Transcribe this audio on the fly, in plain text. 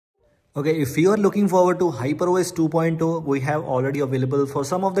Okay, if you are looking forward to HyperOS 2.0, we have already available for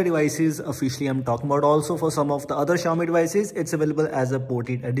some of the devices. Officially, I'm talking about also for some of the other Xiaomi devices, it's available as a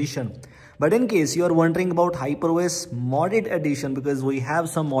ported edition. But in case you are wondering about HyperOS modded edition, because we have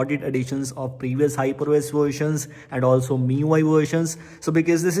some modded editions of previous HyperOS versions and also MIUI versions. So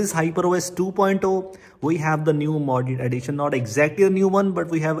because this is HyperOS 2.0, we have the new modded edition, not exactly a new one, but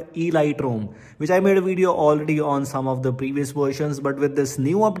we have Elite ROM, which I made a video already on some of the previous versions. But with this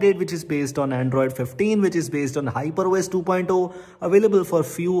new update, which is based on Android 15, which is based on HyperOS 2.0, available for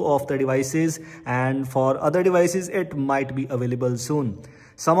few of the devices, and for other devices it might be available soon.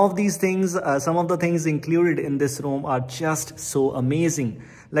 Some of these things, some of the things included in this ROM are just so amazing.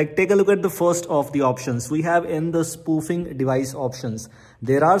 Like, take a look at the first of the options we have in the spoofing device options.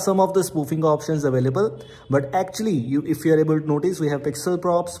 There are some of the spoofing options available, but actually if you are able to notice, we have pixel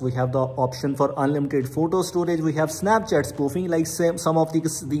props, we have the option for unlimited photo storage, we have Snapchat spoofing. Like some of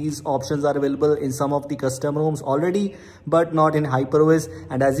these options are available in some of the custom ROMs already, but not in HyperOS.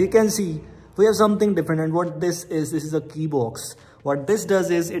 And as you can see, we have something different. And what this is a key box. What this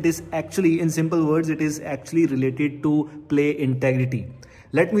does is, it is actually, in simple words, it is actually related to play integrity.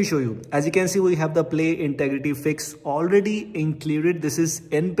 Let me show you. As you can see, we have the play integrity fix already included. This is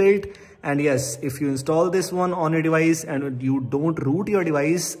inbuilt. And yes, if you install this one on a device and you don't root your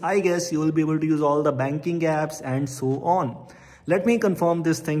device, I guess you will be able to use all the banking apps and so on. Let me confirm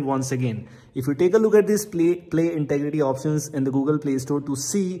this thing once again. If you take a look at this play integrity options in the Google Play Store to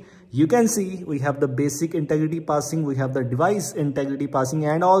see, you can see we have the basic integrity passing, we have the device integrity passing,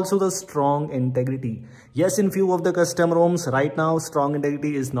 and also the strong integrity. Yes, in few of the custom ROMs right now, strong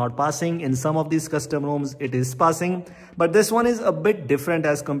integrity is not passing. In some of these custom ROMs, it is passing. But this one is a bit different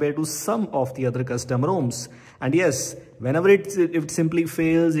as compared to some of the other custom ROMs. And yes, whenever it simply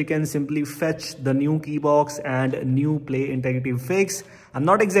fails, you can simply fetch the new key box and new play integrity fix. I'm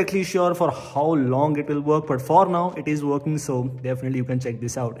not exactly sure for how long it will work, but for now it is working, so definitely you can check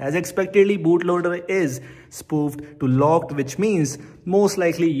this out. As expectedly, bootloader is spoofed to locked, which means most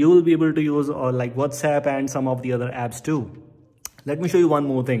likely you will be able to use like WhatsApp and some of the other apps too. Let me show you one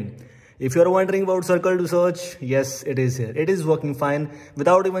more thing. If you're wondering about circle to search, yes, it is here. It is working fine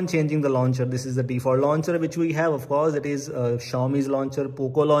without even changing the launcher. This is the default launcher which we have. Of course, it is Xiaomi's launcher,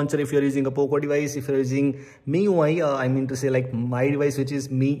 Poco launcher if you're using a Poco device. If you're using MIUI, I mean to say like my device, which is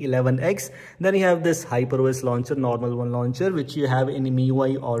Mi 11X, then you have this HyperOS launcher, normal one launcher, which you have in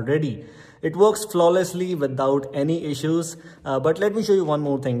MIUI already. It works flawlessly without any issues. But let me show you one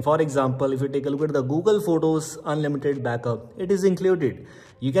more thing. For example, if you take a look at the Google Photos unlimited backup, it is included.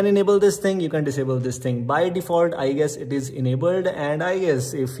 You can enable this thing, you can disable this thing. By default, I guess it is enabled, and I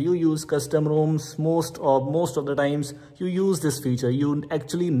guess if you use custom ROMs, most of the times you use this feature. You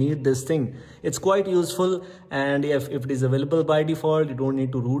actually need this thing. It's quite useful, and if it is available by default, you don't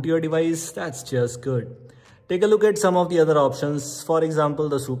need to root your device. That's just good. Take a look at some of the other options. For example,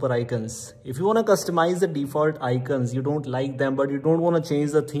 the super icons. If you want to customize the default icons, you don't like them, but you don't want to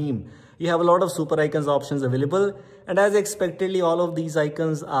change the theme, you have a lot of super icons options available. And as expectedly, all of these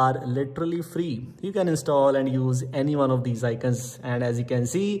icons are literally free. You can install and use any one of these icons. And as you can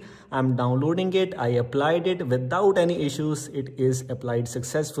see, I'm downloading it. I applied it without any issues. It is applied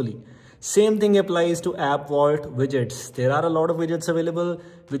successfully. Same thing applies to App Vault widgets. There are a lot of widgets available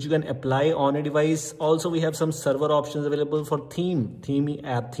which you can apply on a device. Also, we have some server options available for theme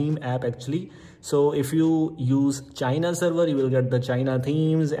app actually. So if you use China server, you will get the China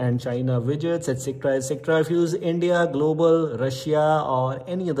themes and China widgets, etc., etc. If you use India, global, Russia, or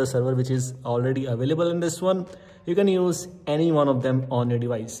any other server which is already available in this one, you can use any one of them on your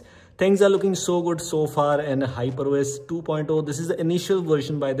device. Things are looking so good so far in HyperOS 2.0. This is the initial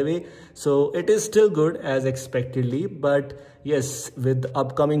version, by the way. So it is still good as expectedly. But yes, with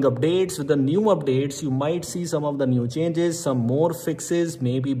upcoming updates, with the new updates, you might see some of the new changes, some more fixes,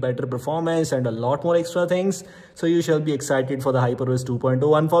 maybe better performance and a lot more extra things. So you shall be excited for the HyperOS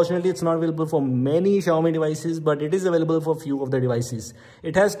 2.0. Unfortunately, it's not available for many Xiaomi devices, but it is available for few of the devices.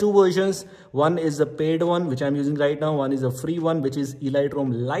 It has two versions. One is the paid one, which I'm using right now. One is a free one, which is Elite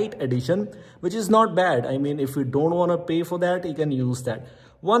ROM Lite Edition, which is not bad. I mean, if you don't want to pay for that, you can use that.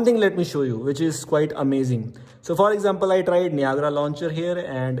 One thing let me show you, which is quite amazing. So for example, I tried Niagara launcher here,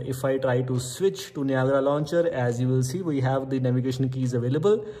 and if I try to switch to Niagara launcher, as you will see, we have the navigation keys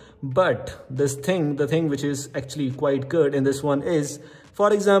available. But this thing, the thing which is actually quite good in this one is,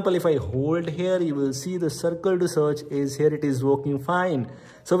 for example, if I hold here, you will see the circle to search is here. It is working fine.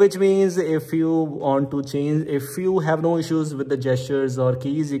 So which means if you want to change, if you have no issues with the gestures or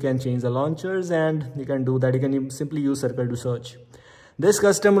keys, you can change the launchers and you can do that. You can simply use circle to search. This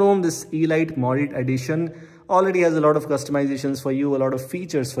custom ROM, this Elite modded edition, already has a lot of customizations for you, a lot of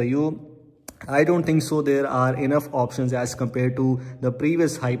features for you. I don't think so there are enough options as compared to the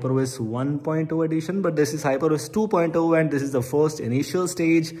previous HyperOS 1.0 edition, but this is HyperOS 2.0 and this is the first initial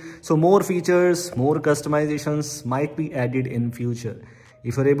stage. So more features, more customizations might be added in future.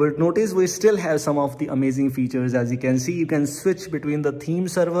 If you're able to notice, we still have some of the amazing features. As you can see, you can switch between the theme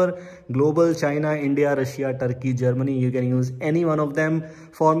server, global, China, India, Russia, Turkey, Germany. You can use any one of them.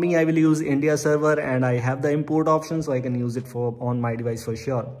 For me, I will use India server and I have the import option, so I can use it on my device for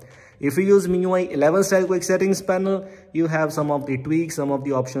sure. If you use MIUI 11 style quick settings panel, you have some of the tweaks, some of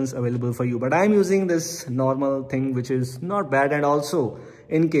the options available for you. But I'm using this normal thing, which is not bad. And also,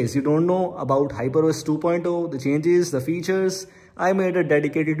 in case you don't know about HyperOS 2.0, the changes, the features, I made a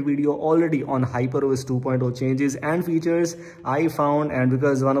dedicated video already on HyperOS 2.0 changes and features I found, and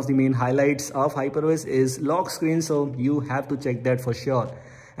because one of the main highlights of HyperOS is lock screen, so you have to check that for sure.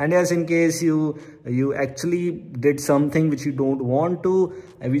 And yes, in case you actually did something which you don't want to,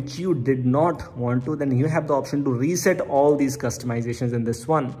 which you did not want to, then you have the option to reset all these customizations in this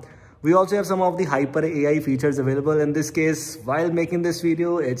one. We also have some of the Hyper AI features available. In this case, while making this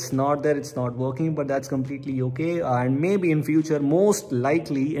video, it's not there, it's not working, but that's completely okay. And maybe in future, most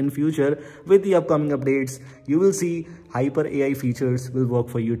likely in future, with the upcoming updates, you will see Hyper AI features will work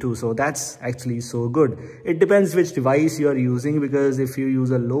for you too. So that's actually so good. It depends which device you're using, because if you use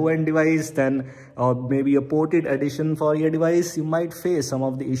a low-end device, then maybe a ported edition for your device, you might face some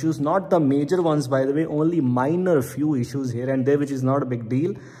of the issues. Not the major ones, by the way, only minor few issues here and there, which is not a big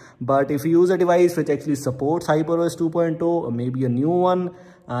deal. But if you use a device which actually supports HyperOS 2.0 or maybe a new one,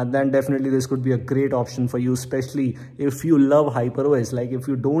 then definitely this could be a great option for you, especially if you love HyperOS, like if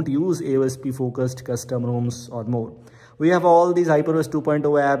you don't use AOSP focused custom ROMs or more. We have all these HyperOS 2.0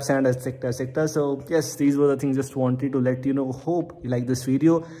 apps and etc. So yes, these were the things just wanted to let you know. Hope you like this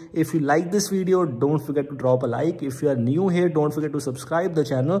video. If you like this video, don't forget to drop a like. If you are new here, don't forget to subscribe the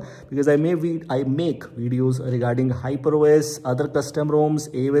channel, because I make videos regarding HyperOS, other custom ROMs,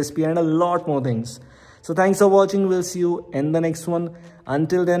 AOSP and a lot more things. So thanks for watching. We'll see you in the next one.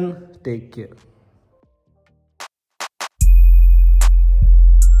 Until then, take care.